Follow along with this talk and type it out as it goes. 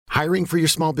Hiring for your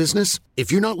small business?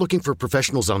 If you're not looking for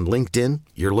professionals on LinkedIn,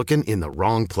 you're looking in the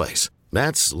wrong place.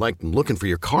 That's like looking for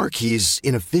your car keys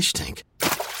in a fish tank.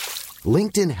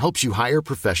 LinkedIn helps you hire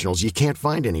professionals you can't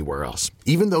find anywhere else,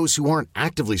 even those who aren't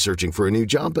actively searching for a new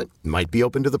job but might be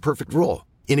open to the perfect role.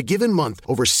 In a given month,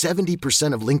 over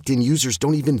 70% of LinkedIn users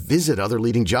don't even visit other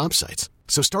leading job sites.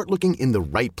 So start looking in the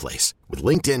right place. With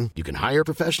LinkedIn, you can hire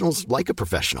professionals like a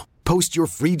professional. Post your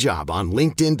free job on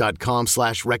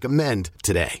linkedin.com/recommend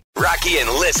today. Rocky and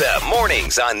Lissa,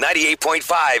 mornings on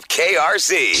 98.5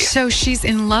 KRZ. So she's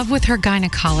in love with her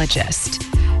gynecologist.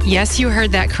 Yes, you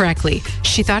heard that correctly.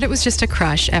 She thought it was just a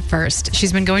crush at first.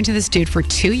 She's been going to this dude for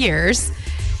 2 years.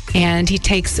 And he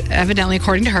takes, evidently,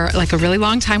 according to her, like a really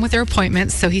long time with their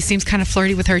appointments. So he seems kind of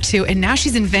flirty with her, too. And now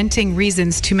she's inventing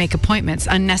reasons to make appointments,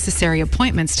 unnecessary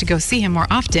appointments to go see him more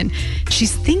often.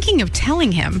 She's thinking of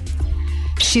telling him.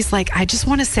 She's like, I just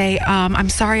want to say, I'm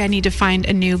sorry, I need to find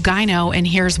a new gyno, and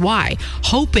here's why.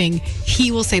 Hoping he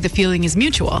will say the feeling is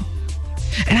mutual.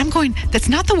 And I'm going, that's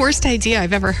not the worst idea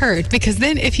I've ever heard, because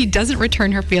then if he doesn't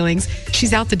return her feelings,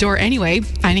 she's out the door anyway,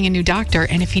 finding a new doctor.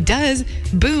 And if he does,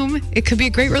 boom, it could be a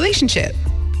great relationship.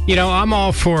 You know, I'm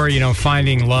all for,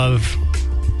 finding love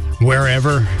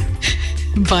wherever.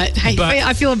 But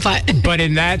I feel a but. But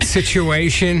in that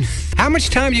situation, how much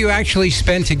time do you actually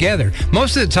spend together?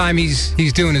 Most of the time he's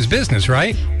doing his business,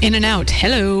 right? In and out.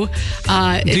 Hello.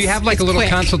 Do you have like a little quick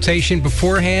consultation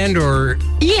beforehand or?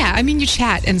 Yeah, I mean, you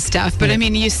chat and stuff, but I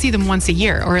mean, you see them once a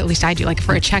year, or at least I do, like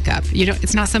for a checkup.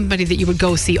 It's not somebody that you would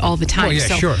go see all the time. Oh, yeah,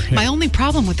 so sure. Yeah. My only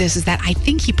problem with this is that I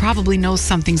think he probably knows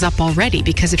something's up already,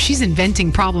 because if she's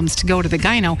inventing problems to go to the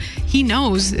gyno, he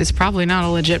knows it's probably not a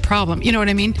legit problem. You know what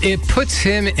I mean? It puts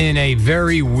him in a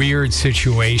very weird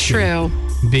situation. True.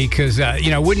 Because,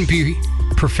 it wouldn't be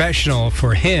professional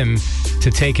for him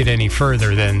to take it any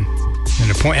further than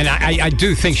a point. And I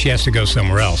do think she has to go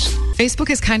somewhere else. Facebook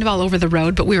is kind of all over the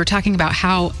road, but we were talking about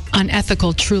how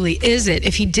unethical truly is it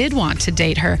if he did want to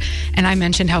date her. And I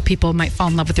mentioned how people might fall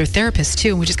in love with their therapist too.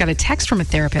 And we just got a text from a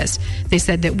therapist. They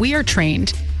said that we are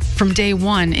trained from day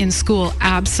one in school,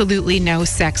 absolutely no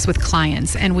sex with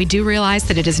clients. And we do realize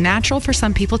that it is natural for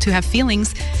some people to have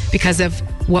feelings because of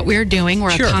what we're doing.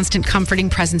 We're a constant comforting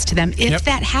presence to them. If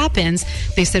that happens,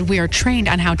 they said we are trained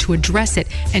on how to address it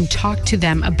and talk to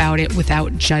them about it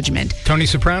without judgment. Tony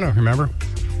Soprano, remember?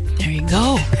 There you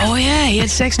go. Oh, yeah. He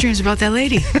had sex dreams about that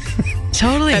lady.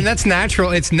 Totally. And that's natural.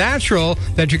 It's natural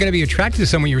that you're going to be attracted to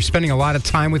someone. You're spending a lot of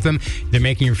time with them. They're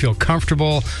making you feel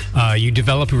comfortable. You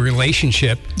develop a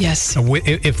relationship. Yes.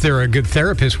 If they're a good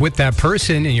therapist with that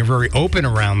person and you're very open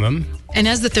around them. And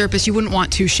as the therapist, you wouldn't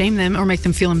want to shame them or make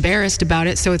them feel embarrassed about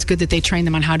it. So it's good that they train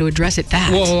them on how to address it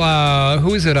fast. Well,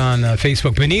 who is it on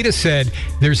Facebook? Benita said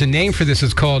there's a name for this.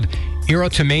 It's called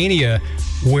erotomania,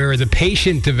 where the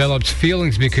patient develops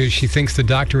feelings because she thinks the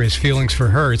doctor has feelings for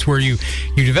her. It's where you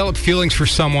develop feelings for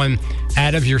someone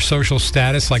out of your social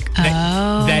status, like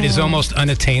that is almost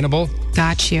unattainable.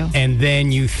 Got you. And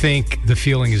then you think the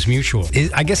feeling is mutual.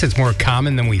 I guess it's more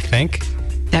common than we think.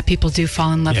 That people do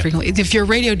fall in love frequently. If you're a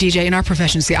radio DJ, in our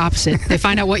profession, it's the opposite. They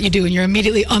find out what you do and you're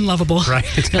immediately unlovable. Right.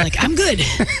 They're like, I'm good.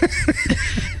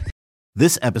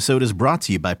 This episode is brought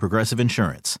to you by Progressive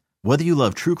Insurance. Whether you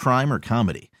love true crime or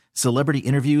comedy, celebrity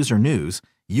interviews or news,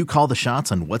 you call the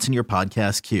shots on what's in your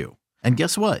podcast queue. And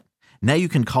guess what? Now you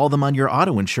can call them on your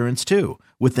auto insurance too,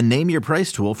 with the Name Your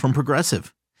Price tool from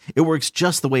Progressive. It works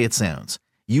just the way it sounds.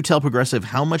 You tell Progressive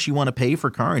how much you want to pay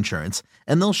for car insurance,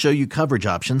 and they'll show you coverage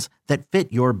options that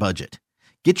fit your budget.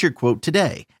 Get your quote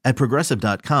today at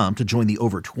Progressive.com to join the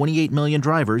over 28 million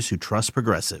drivers who trust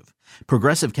Progressive.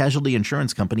 Progressive Casualty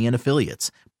Insurance Company and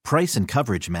Affiliates. Price and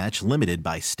coverage match limited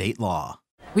by state law.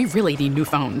 We really need new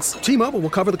phones. T-Mobile will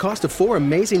cover the cost of 4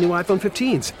 amazing new iPhone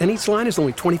 15s, and each line is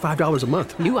only $25 a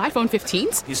month. New iPhone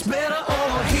 15s? It's better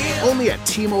over here. Only at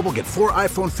T-Mobile, get 4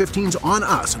 iPhone 15s on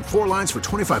us and 4 lines for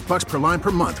 $25 per line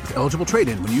per month with eligible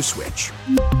trade-in when you switch.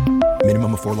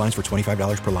 Minimum of 4 lines for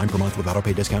 $25 per line per month with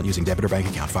autopay discount using debit or bank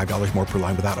account. $5 more per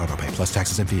line without autopay, plus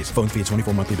taxes and fees. Phone fee at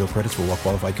 24 monthly bill credits for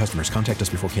well-qualified customers. Contact us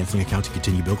before canceling account to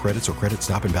continue bill credits or credit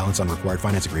stop and balance on required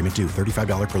finance agreement due.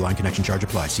 $35 per line connection charge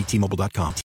applies. See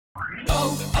T-Mobile.com.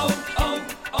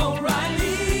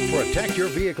 O'Reilly. Protect your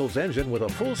vehicle's engine with a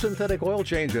full synthetic oil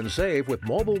change and save with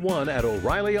Mobil 1 at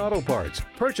O'Reilly Auto Parts.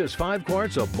 Purchase 5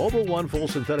 quarts of Mobil 1 full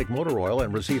synthetic motor oil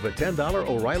and receive a $10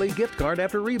 O'Reilly gift card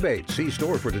after rebate. See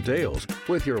store for details.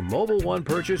 With your Mobil 1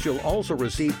 purchase, you'll also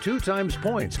receive 2 times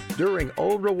points during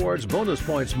Old Rewards Bonus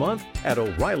Points Month at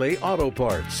O'Reilly Auto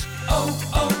Parts.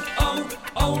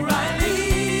 O'Reilly.